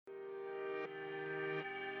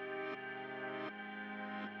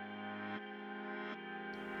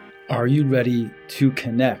Are you ready to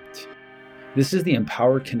connect? This is the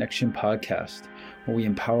Empowered Connection podcast, where we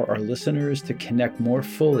empower our listeners to connect more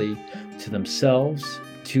fully to themselves,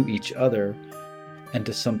 to each other, and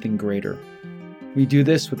to something greater. We do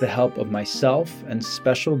this with the help of myself and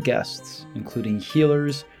special guests, including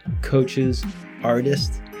healers, coaches,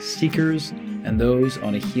 artists, seekers, and those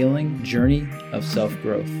on a healing journey of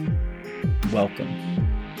self-growth. Welcome.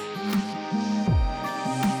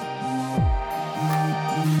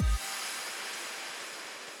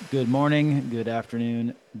 Good morning, good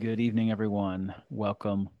afternoon, good evening, everyone.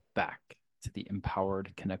 Welcome back to the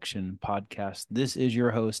Empowered Connection podcast. This is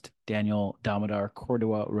your host, Daniel Damodar,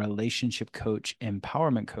 Cordua, relationship coach,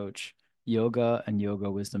 empowerment coach, yoga and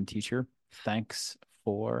yoga wisdom teacher. Thanks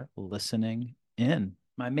for listening in.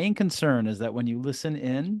 My main concern is that when you listen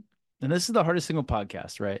in, and this is the hardest thing with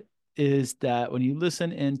podcasts, right? Is that when you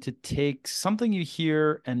listen in to take something you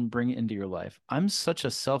hear and bring it into your life. I'm such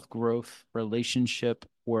a self-growth, relationship,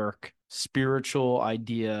 work, spiritual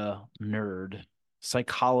idea nerd,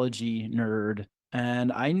 psychology nerd.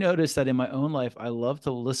 And I noticed that in my own life, I love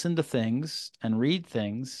to listen to things and read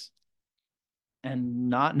things and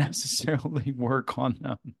not necessarily work on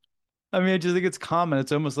them. I mean, I just think it's common.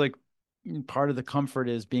 It's almost like part of the comfort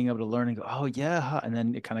is being able to learn and go, oh yeah. And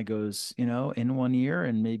then it kind of goes, in one ear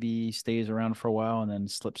and maybe stays around for a while and then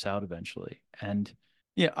slips out eventually. And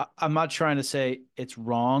I'm not trying to say it's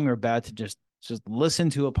wrong or bad to just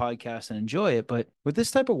listen to a podcast and enjoy it. But with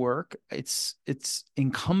this type of work, it's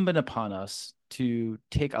incumbent upon us to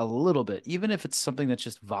take a little bit, even if it's something that's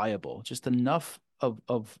just viable, just enough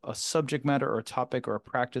of a subject matter or a topic or a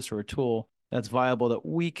practice or a tool that's viable that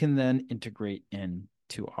we can then integrate in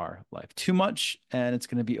to our life. Too much and it's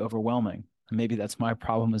going to be overwhelming. Maybe that's my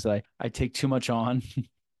problem, is I take too much on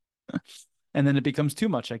and then it becomes too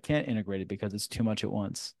much. I can't integrate it because it's too much at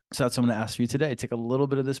once. So that's what I'm going to ask for you today. Take a little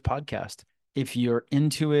bit of this podcast. If you're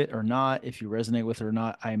into it or not, if you resonate with it or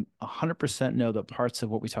not, I'm 100% know that parts of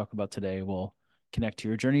what we talk about today will connect to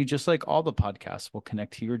your journey, just like all the podcasts will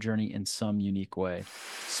connect to your journey in some unique way.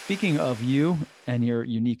 Speaking of you and your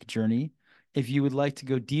unique journey, if you would like to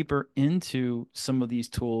go deeper into some of these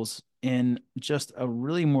tools in just a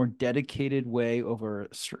really more dedicated way over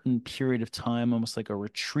a certain period of time, almost like a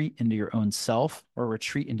retreat into your own self or a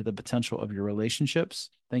retreat into the potential of your relationships,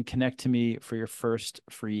 then connect to me for your first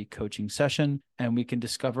free coaching session. And we can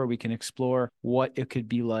explore what it could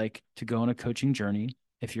be like to go on a coaching journey.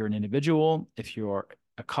 If you're an individual, if you're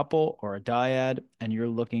a couple or a dyad, and you're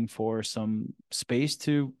looking for some space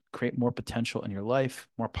to create more potential in your life,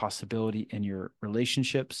 more possibility in your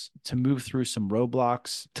relationships, to move through some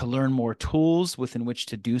roadblocks, to learn more tools within which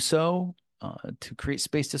to do so, to create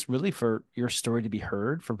space just really for your story to be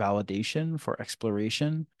heard, for validation, for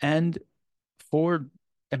exploration, and for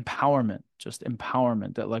empowerment, just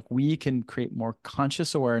empowerment, that like we can create more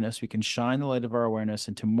conscious awareness. We can shine the light of our awareness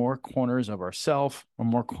into more corners of ourself or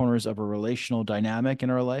more corners of a relational dynamic in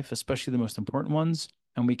our life, especially the most important ones.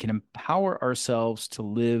 And we can empower ourselves to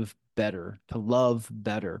live better, to love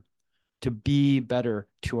better, to be better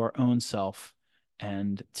to our own self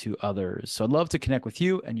and to others. So I'd love to connect with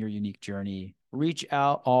you and your unique journey. Reach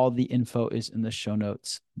out. All the info is in the show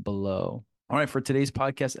notes below. All right, for today's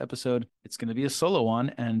podcast episode, it's going to be a solo one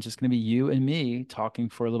and just going to be you and me talking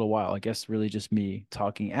for a little while. I guess really just me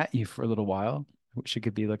talking at you for a little while, which it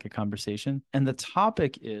could be like a conversation. And the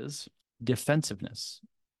topic is defensiveness.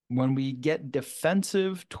 When we get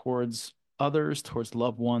defensive towards others, towards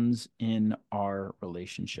loved ones in our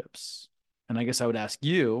relationships. And I guess I would ask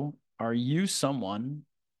you, are you someone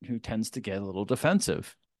who tends to get a little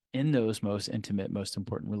defensive in those most intimate, most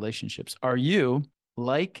important relationships? Are you,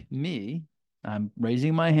 like me, I'm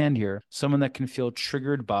raising my hand here, someone that can feel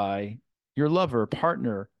triggered by your lover,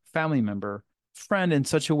 partner, family member, friend in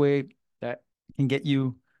such a way that can get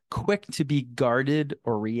you quick to be guarded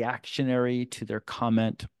or reactionary to their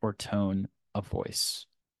comment or tone of voice?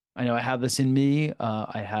 I know I have this in me.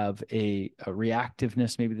 I have a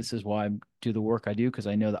reactiveness. Maybe this is why I do the work I do, because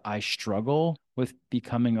I know that I struggle with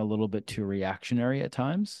becoming a little bit too reactionary at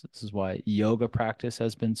times. This is why yoga practice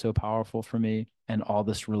has been so powerful for me and all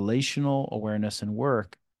this relational awareness and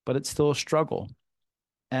work, but it's still a struggle.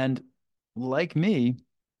 And like me,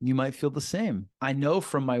 you might feel the same. I know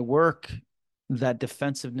from my work that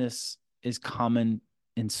defensiveness is common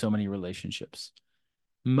in so many relationships.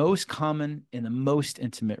 Most common in the most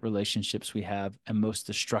intimate relationships we have, and most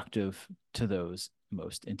destructive to those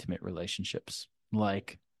most intimate relationships,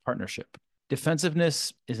 like partnership.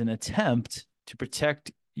 Defensiveness is an attempt to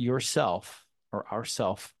protect yourself or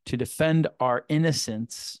ourself, to defend our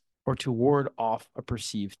innocence or to ward off a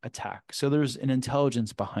perceived attack. So there's an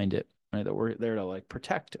intelligence behind it. right? That we're there to like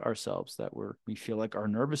protect ourselves, that we feel like our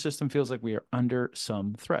nervous system feels like we are under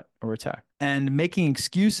some threat or attack. And making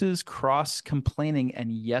excuses, cross complaining,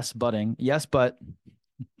 and yes, but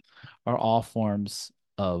are all forms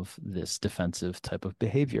of this defensive type of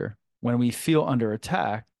behavior. When we feel under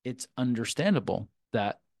attack, it's understandable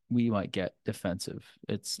that we might get defensive.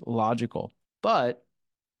 It's logical, but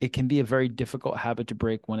it can be a very difficult habit to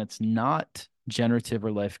break when it's not generative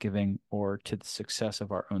or life-giving or to the success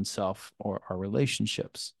of our own self or our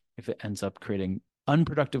relationships. If it ends up creating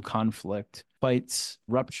unproductive conflict, fights,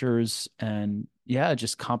 ruptures, and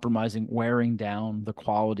just compromising, wearing down the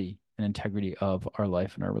quality and integrity of our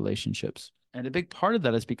life and our relationships. And a big part of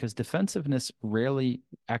that is because defensiveness rarely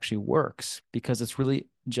actually works, because it's really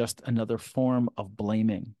just another form of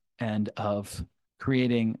blaming and of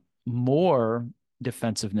creating more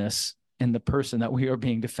defensiveness in the person that we are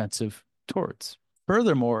being defensive towards.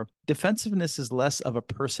 Furthermore, defensiveness is less of a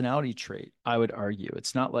personality trait, I would argue.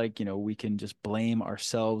 It's not like, we can just blame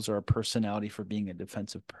ourselves or our personality for being a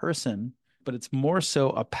defensive person, but it's more so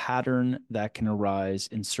a pattern that can arise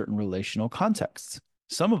in certain relational contexts.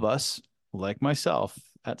 Some of us, like myself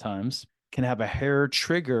at times, can have a hair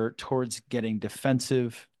trigger towards getting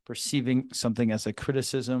defensive, perceiving something as a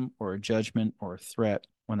criticism or a judgment or a threat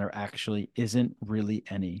when there actually isn't really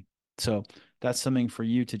any. So that's something for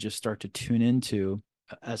you to just start to tune into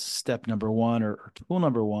as step number one, or tool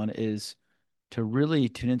number one, is to really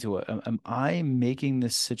tune into it. Am I making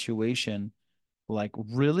this situation like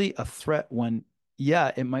really a threat when,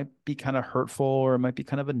 it might be kind of hurtful or it might be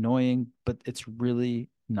kind of annoying, but it's really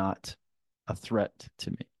not a threat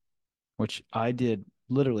to me, which I did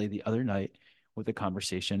literally the other night with a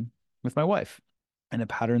conversation with my wife, and a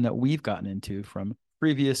pattern that we've gotten into from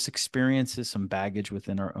previous experiences, some baggage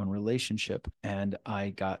within our own relationship. And I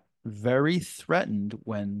got very threatened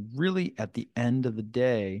when really at the end of the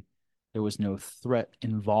day, there was no threat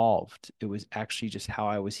involved. It was actually just how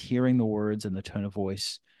I was hearing the words and the tone of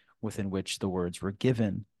voice within which the words were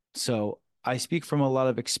given. So I speak from a lot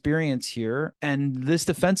of experience here, and this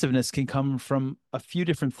defensiveness can come from a few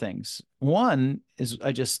different things. One is,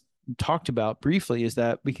 I just talked about briefly, is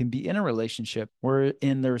that we can be in a relationship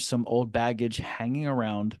wherein there's some old baggage hanging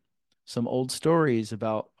around, some old stories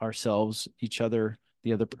about ourselves, each other,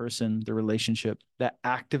 the other person, the relationship, that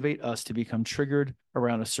activate us to become triggered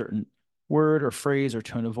around a certain word or phrase or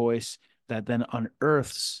tone of voice, that then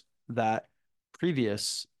unearths that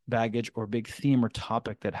previous baggage or big theme or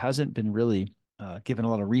topic that hasn't been really given a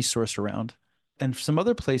lot of resource around. And some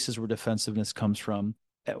other places where defensiveness comes from,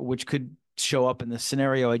 which could show up in the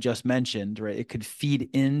scenario I just mentioned, right? It could feed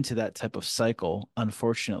into that type of cycle,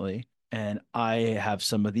 unfortunately. And I have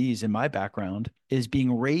some of these in my background, is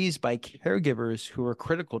being raised by caregivers who are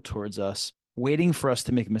critical towards us, waiting for us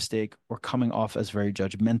to make a mistake, or coming off as very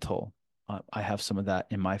judgmental. I have some of that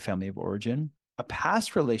in my family of origin. A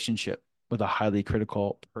past relationship with a highly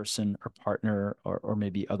critical person or partner, or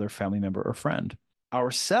maybe other family member or friend.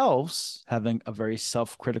 Ourselves having a very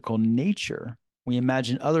self-critical nature. We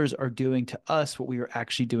imagine others are doing to us what we are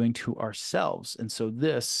actually doing to ourselves. And so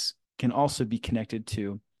this can also be connected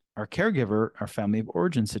to our caregiver, our family of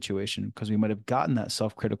origin situation, because we might have gotten that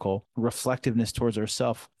self-critical reflectiveness towards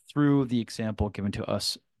ourselves through the example given to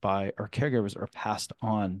us by our caregivers, or passed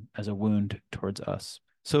on as a wound towards us.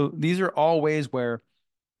 So these are all ways where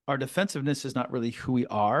our defensiveness is not really who we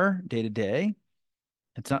are day to day.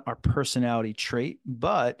 It's not our personality trait,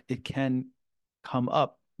 but it can come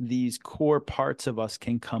up. These core parts of us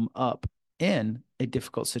can come up in a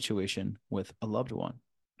difficult situation with a loved one.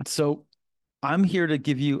 So I'm here to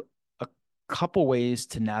give you a couple ways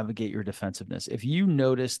to navigate your defensiveness. If you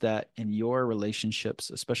notice that in your relationships,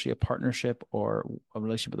 especially a partnership or a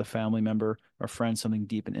relationship with a family member or friend, something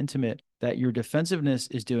deep and intimate, that your defensiveness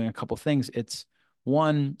is doing a couple things. It's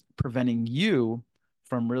one, preventing you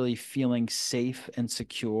from really feeling safe and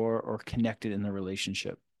secure or connected in the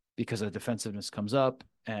relationship, because a defensiveness comes up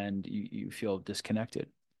and you feel disconnected.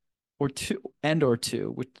 Or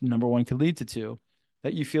two, which number one could lead to two,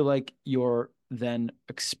 that you feel like your then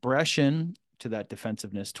expression to that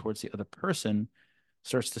defensiveness towards the other person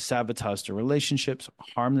starts to sabotage the relationships,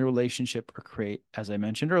 harm the relationship, or create, as I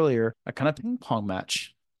mentioned earlier, a kind of ping pong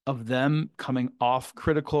match of them coming off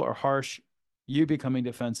critical or harsh, you becoming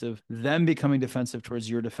defensive, them becoming defensive towards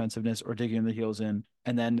your defensiveness or digging their heels in,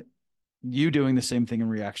 and then you doing the same thing in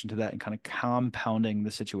reaction to that and kind of compounding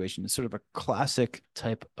the situation. It's sort of a classic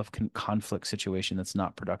type of conflict situation that's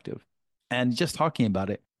not productive. And just talking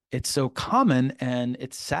about it, it's so common, and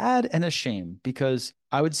it's sad and a shame, because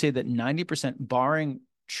I would say that 90%, barring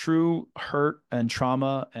true hurt and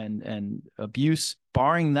trauma and abuse,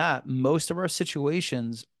 barring that, most of our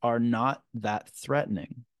situations are not that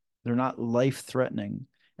threatening. They're not life threatening.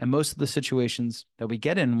 And most of the situations that we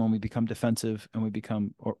get in when we become defensive and we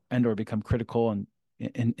become or become critical and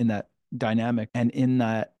in that dynamic and in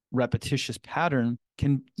that repetitious pattern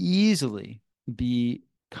can easily be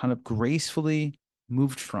kind of gracefully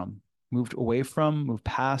moved away from, moved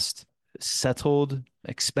past, settled,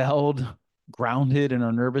 expelled, grounded in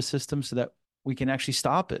our nervous system so that we can actually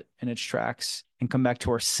stop it in its tracks and come back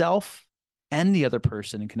to ourself and the other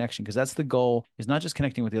person in connection. Because that's the goal, is not just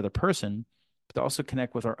connecting with the other person, but to also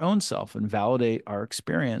connect with our own self and validate our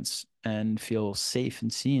experience and feel safe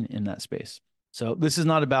and seen in that space. So this is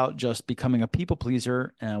not about just becoming a people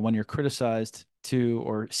pleaser when you're criticized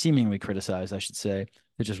or seemingly criticized, I should say,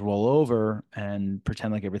 to just roll over and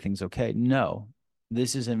pretend like everything's okay. No,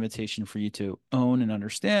 this is an invitation for you to own and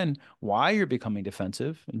understand why you're becoming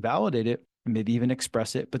defensive and validate it, and maybe even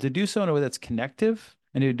express it, but to do so in a way that's connective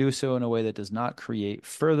and to do so in a way that does not create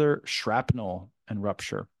further shrapnel and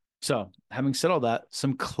rupture. So having said all that,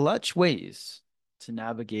 some clutch ways to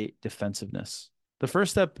navigate defensiveness. The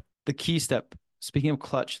first step, the key step, speaking of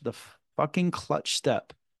clutch, the fucking clutch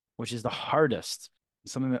step, which is the hardest,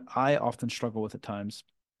 something that I often struggle with at times,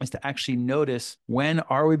 is to actually notice, when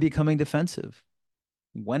are we becoming defensive?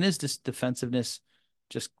 When is this defensiveness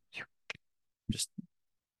just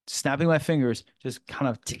snapping my fingers, just kind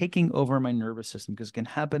of taking over my nervous system? Because it can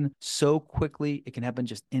happen so quickly. It can happen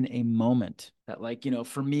just in a moment that, like,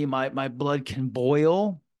 for me, my blood can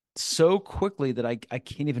boil so quickly that I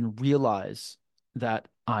can't even realize that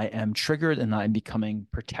I am triggered and I'm becoming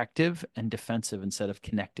protective and defensive instead of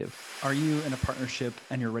connective. Are you in a partnership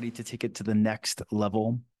and you're ready to take it to the next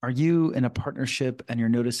level? Are you in a partnership and you're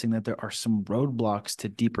noticing that there are some roadblocks to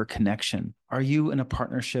deeper connection? Are you in a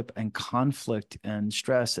partnership and conflict and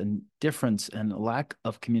stress and difference and lack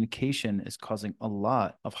of communication is causing a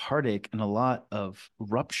lot of heartache and a lot of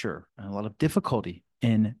rupture and a lot of difficulty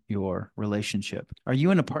in your relationship? Are you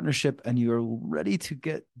in a partnership and you're ready to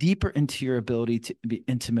get deeper into your ability to be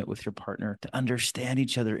intimate with your partner, to understand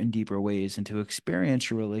each other in deeper ways, and to experience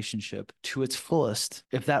your relationship to its fullest?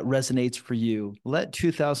 If that resonates for you, let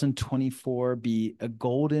 2024 be a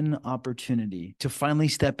golden opportunity to finally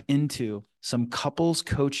step into some couples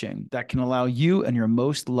coaching that can allow you and your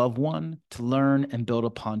most loved one to learn and build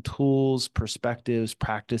upon tools, perspectives,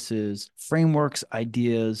 practices, frameworks,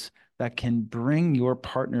 ideas that can bring your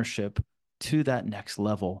partnership to that next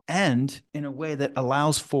level, and in a way that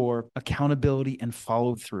allows for accountability and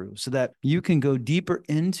follow through, so that you can go deeper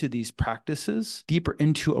into these practices, deeper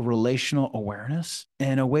into a relational awareness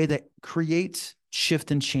in a way that creates shift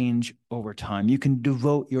and change over time. You can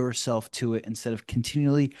devote yourself to it instead of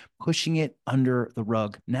continually pushing it under the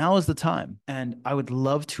rug. Now is the time. And I would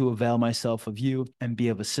love to avail myself of you and be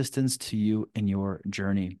of assistance to you in your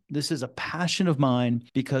journey. This is a passion of mine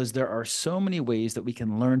because there are so many ways that we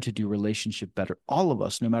can learn to do relationship better. All of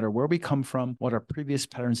us, no matter where we come from, what our previous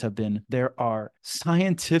patterns have been, there are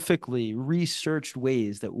scientifically researched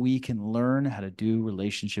ways that we can learn how to do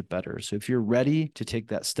relationship better. So if you're ready to take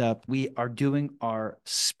that step, we are doing our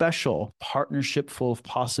special partnership full of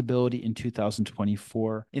possibility in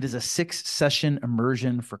 2024. It is a 6-session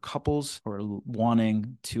immersion for couples who are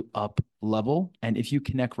wanting to up level. And if you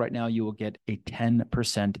connect right now, you will get a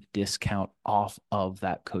 10% discount off of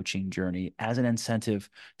that coaching journey as an incentive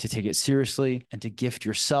to take it seriously and to gift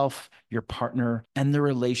yourself, your partner, and the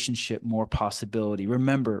relationship more possibility.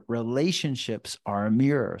 Remember, relationships are a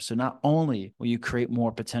mirror. So not only will you create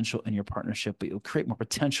more potential in your partnership, but you'll create more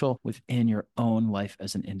potential within your own life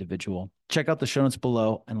as an individual. Check out the show notes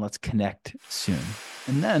below and let's connect soon.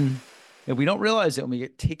 And then if we don't realize it when we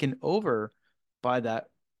get taken over by that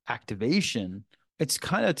activation, it's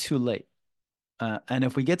kind of too late. And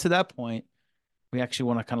if we get to that point, we actually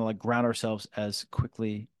want to kind of like ground ourselves as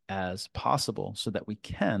quickly as possible so that we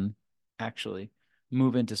can actually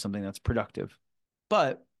move into something that's productive.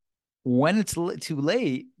 But when it's too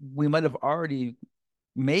late, we might have already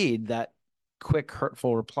made that quick,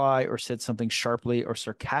 hurtful reply or said something sharply or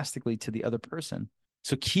sarcastically to the other person.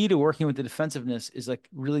 So key to working with the defensiveness is like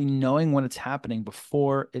really knowing when it's happening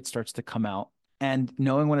before it starts to come out, and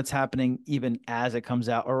knowing when it's happening even as it comes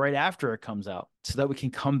out or right after it comes out, so that we can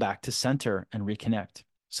come back to center and reconnect.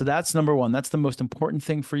 So that's number one. That's the most important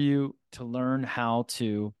thing for you, to learn how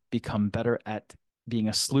to become better at being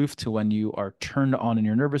a sleuth to when you are turned on in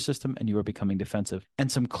your nervous system and you are becoming defensive.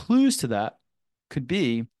 And some clues to that could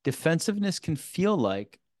be defensiveness can feel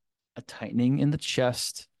like a tightening in the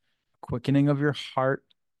chest, a quickening of your heart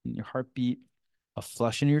and your heartbeat, a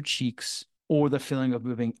flush in your cheeks, or the feeling of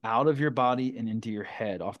moving out of your body and into your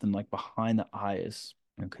head, often like behind the eyes.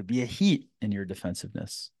 It could be a heat in your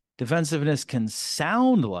defensiveness. Defensiveness can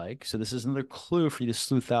sound like, so this is another clue for you to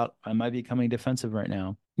sleuth out. I might be becoming defensive right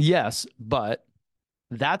now. Yes, but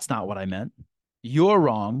that's not what I meant. You're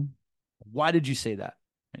wrong. Why did you say that?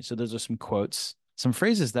 Right, so those are some quotes, some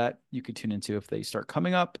phrases that you could tune into. If they start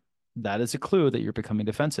coming up, that is a clue that you're becoming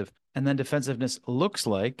defensive. And then defensiveness looks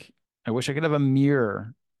like, I wish I could have a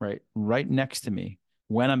mirror right next to me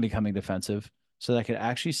when I'm becoming defensive so that I could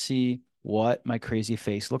actually see what my crazy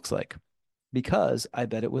face looks like. Because I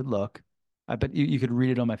bet it would look, I bet you could read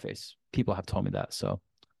it on my face. People have told me that. So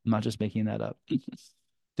I'm not just making that up.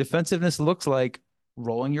 Defensiveness looks like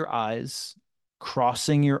rolling your eyes,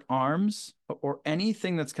 crossing your arms, or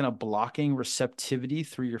anything that's kind of blocking receptivity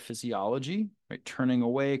through your physiology, right? Turning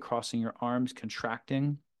away, crossing your arms,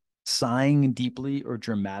 contracting, sighing deeply or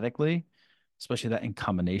dramatically, especially that in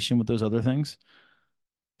combination with those other things.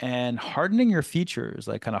 And hardening your features,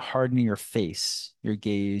 like kind of hardening your face, your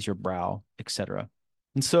gaze, your brow, etc.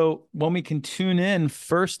 And so when we can tune in,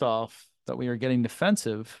 first off, that we are getting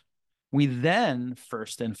defensive, we then,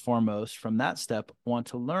 first and foremost, from that step, want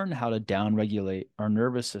to learn how to downregulate our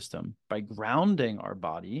nervous system by grounding our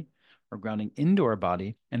body or grounding into our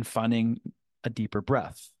body and finding a deeper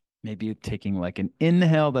breath. Maybe taking like an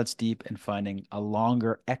inhale that's deep and finding a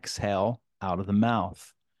longer exhale out of the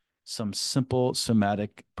mouth. Some simple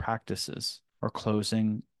somatic practices, or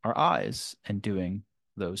closing our eyes and doing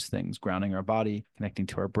those things, grounding our body, connecting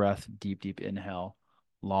to our breath, deep, deep inhale,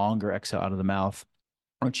 longer exhale out of the mouth,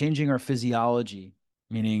 or changing our physiology,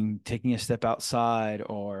 meaning taking a step outside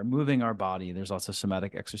or moving our body. There's lots of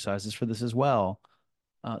somatic exercises for this as well.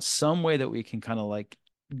 Some way that we can kind of like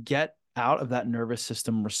get out of that nervous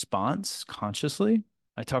system response consciously.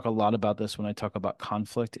 I talk a lot about this when I talk about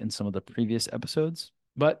conflict in some of the previous episodes.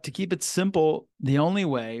 But to keep it simple, the only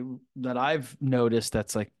way that I've noticed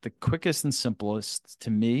that's like the quickest and simplest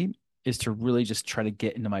to me is to really just try to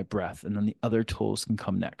get into my breath, and then the other tools can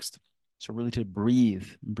come next. So really to breathe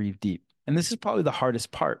deep. And this is probably the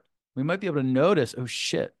hardest part. We might be able to notice, oh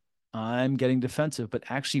shit, I'm getting defensive, but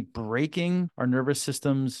actually breaking our nervous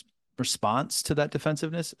system's response to that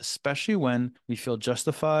defensiveness, especially when we feel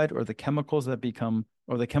justified or the chemicals that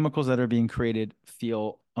are being created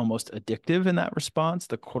feel almost addictive in that response.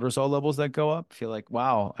 The cortisol levels that go up feel like,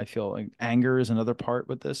 wow, I feel like anger is another part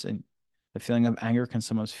with this. And the feeling of anger can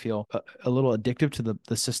sometimes feel a little addictive to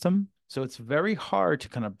the system. So it's very hard to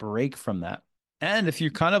kind of break from that. And if you're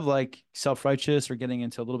kind of like self-righteous or getting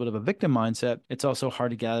into a little bit of a victim mindset, it's also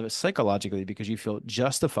hard to get out of it psychologically because you feel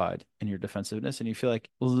justified in your defensiveness and you feel like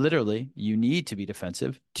literally you need to be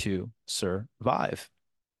defensive to survive,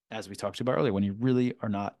 as we talked about earlier, when you really are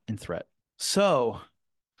not in threat. So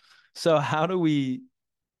how do we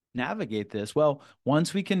navigate this? Well,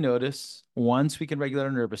 once we can notice, once we can regulate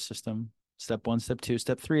our nervous system, step 1, step 2,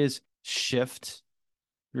 step 3 is shift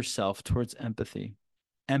yourself towards empathy.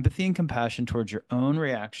 Empathy and compassion towards your own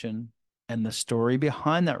reaction and the story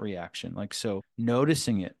behind that reaction. Like, so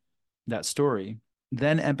noticing it, that story,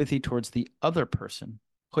 then empathy towards the other person.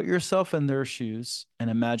 Put yourself in their shoes and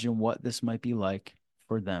imagine what this might be like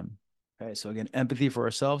for them. Okay, so again, empathy for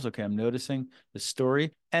ourselves. Okay, I'm noticing the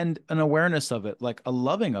story and an awareness of it, like a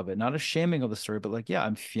loving of it, not a shaming of the story, but like, yeah,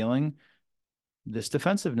 I'm feeling this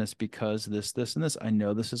defensiveness because this, and this. I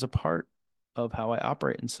know this is a part of how I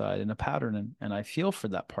operate inside in a pattern, and I feel for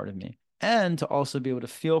that part of me. And to also be able to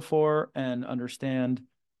feel for and understand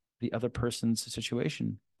the other person's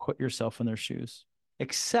situation. Put yourself in their shoes.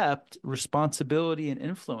 Accept responsibility and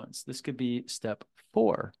influence. This could be step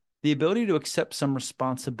 4. The ability to accept some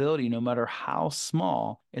responsibility, no matter how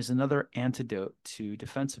small, is another antidote to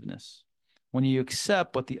defensiveness. When you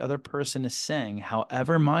accept what the other person is saying,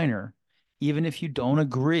 however minor, even if you don't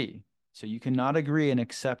agree, so you cannot agree and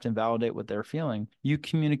accept and validate what they're feeling, you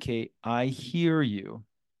communicate, I hear you.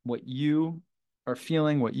 What you are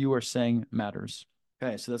feeling, what you are saying matters.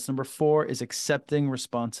 Okay, so that's number 4 is accepting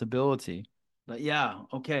responsibility. But yeah,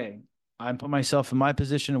 okay, I'm putting myself in my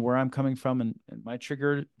position where I'm coming from and my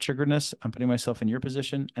triggeredness. I'm putting myself in your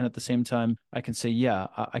position. And at the same time, I can say, yeah,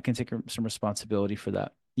 I can take some responsibility for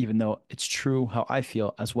that, even though it's true how I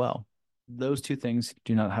feel as well. Those two things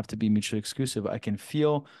do not have to be mutually exclusive. I can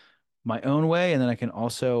feel my own way, and then I can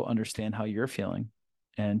also understand how you're feeling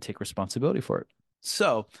and take responsibility for it.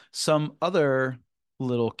 So some other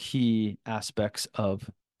little key aspects of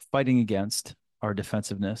fighting against our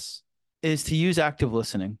defensiveness is to use active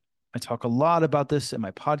listening. I talk a lot about this in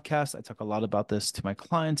my podcast. I talk a lot about this to my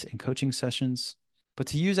clients in coaching sessions. But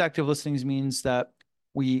to use active listening means that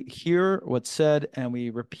we hear what's said and we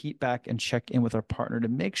repeat back and check in with our partner to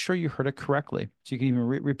make sure you heard it correctly. So you can even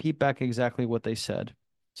repeat back exactly what they said.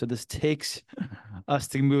 So this takes us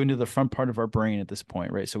to move into the front part of our brain at this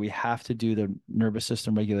point, right? So we have to do the nervous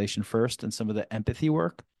system regulation first and some of the empathy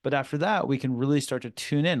work. But after that, we can really start to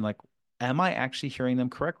tune in, like, am I actually hearing them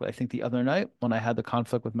correctly? I think the other night when I had the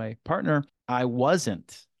conflict with my partner, I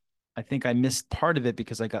wasn't. I think I missed part of it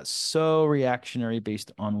because I got so reactionary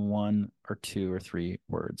based on one or two or three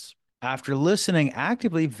words. After listening,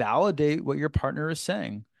 actively validate what your partner is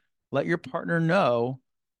saying. Let your partner know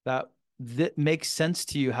that makes sense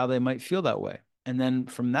to you how they might feel that way. And then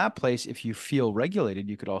from that place, if you feel regulated,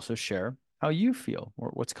 you could also share how you feel or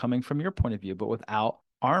what's coming from your point of view, but without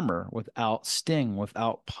armor, without sting,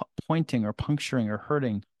 without pointing or puncturing or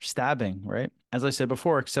hurting, stabbing, right? As I said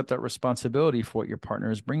before, accept that responsibility for what your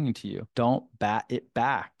partner is bringing to you. Don't bat it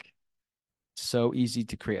back. So easy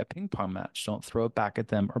to create a ping pong match. Don't throw it back at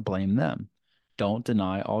them or blame them. Don't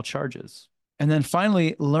deny all charges. And then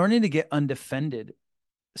finally, learning to get undefended.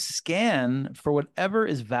 Scan for whatever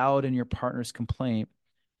is valid in your partner's complaint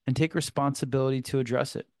and take responsibility to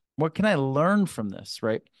address it. What can I learn from this,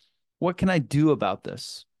 right? What can I do about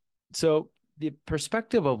this? So the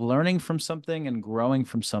perspective of learning from something and growing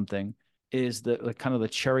from something is the kind of the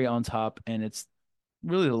cherry on top. And it's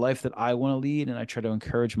really the life that I want to lead. And I try to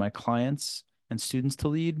encourage my clients and students to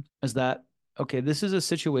lead is that, okay, this is a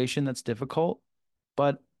situation that's difficult,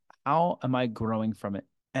 but how am I growing from it?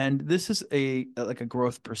 And this is like a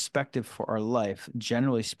growth perspective for our life,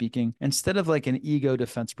 generally speaking, instead of like an ego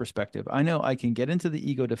defense perspective. I know I can get into the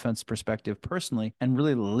ego defense perspective personally and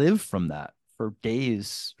really live from that for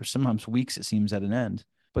days or sometimes weeks, it seems, at an end.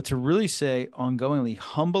 But to really say ongoingly,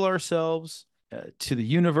 humble ourselves to the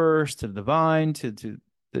universe, to the divine, to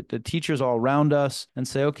the teachers all around us, and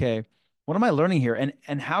say, okay, what am I learning here?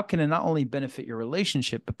 And how can it not only benefit your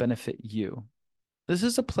relationship, but benefit you? This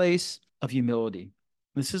is a place of humility.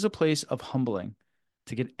 This is a place of humbling,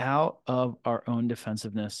 to get out of our own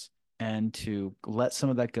defensiveness and to let some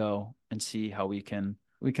of that go and see how we can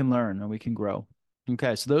learn and we can grow.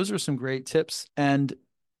 Okay, so those are some great tips. And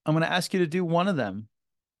I'm going to ask you to do one of them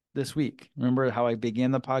this week. Remember how I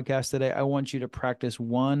began the podcast today? I want you to practice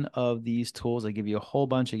one of these tools. I give you a whole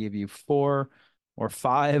bunch. I give you 4 or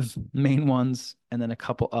 5 main ones and then a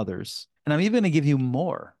couple others. And I'm even going to give you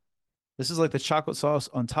more. This is like the chocolate sauce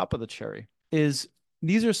on top of the cherry.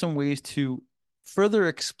 These are some ways to further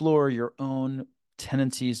explore your own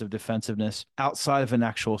tendencies of defensiveness outside of an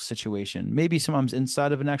actual situation. Maybe sometimes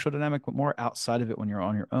inside of an actual dynamic, but more outside of it when you're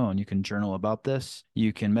on your own. You can journal about this.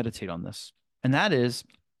 You can meditate on this. And that is,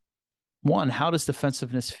 1, how does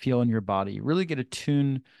defensiveness feel in your body? Really get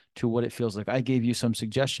attuned to what it feels like. I gave you some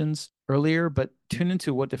suggestions earlier, but tune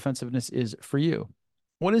into what defensiveness is for you.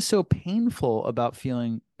 What is so painful about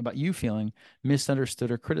you feeling misunderstood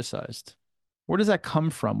or criticized? Where does that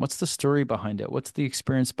come from? What's the story behind it? What's the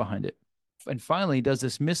experience behind it? And finally, does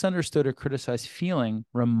this misunderstood or criticized feeling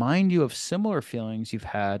remind you of similar feelings you've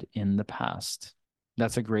had in the past?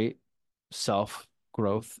 That's a great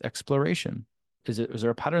self-growth exploration. Is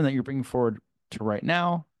there a pattern that you're bringing forward to right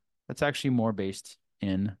now that's actually more based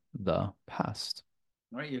in the past?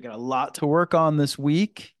 All right, you've got a lot to work on this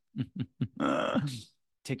week.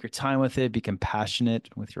 Take your time with it, be compassionate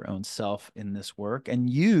with your own self in this work, and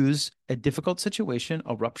use a difficult situation,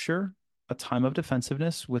 a rupture, a time of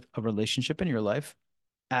defensiveness with a relationship in your life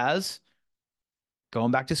as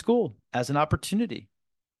going back to school, as an opportunity,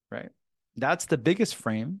 right? That's the biggest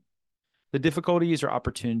frame. The difficulties are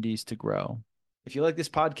opportunities to grow. If you like this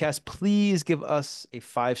podcast, please give us a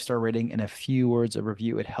 5-star rating and a few words of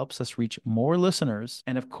review. It helps us reach more listeners.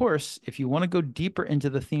 And of course, if you want to go deeper into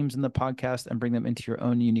the themes in the podcast and bring them into your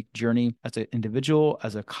own unique journey as an individual,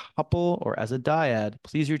 as a couple, or as a dyad,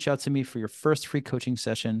 please reach out to me for your first free coaching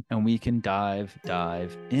session and we can dive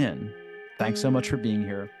in. Thanks so much for being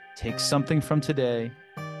here. Take something from today,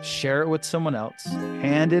 share it with someone else,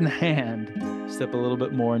 hand in hand, step a little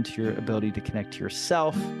bit more into your ability to connect to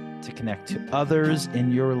yourself, to connect to others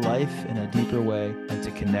in your life in a deeper way, and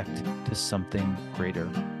to connect to something greater.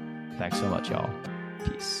 Thanks so much, y'all.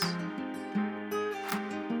 Peace.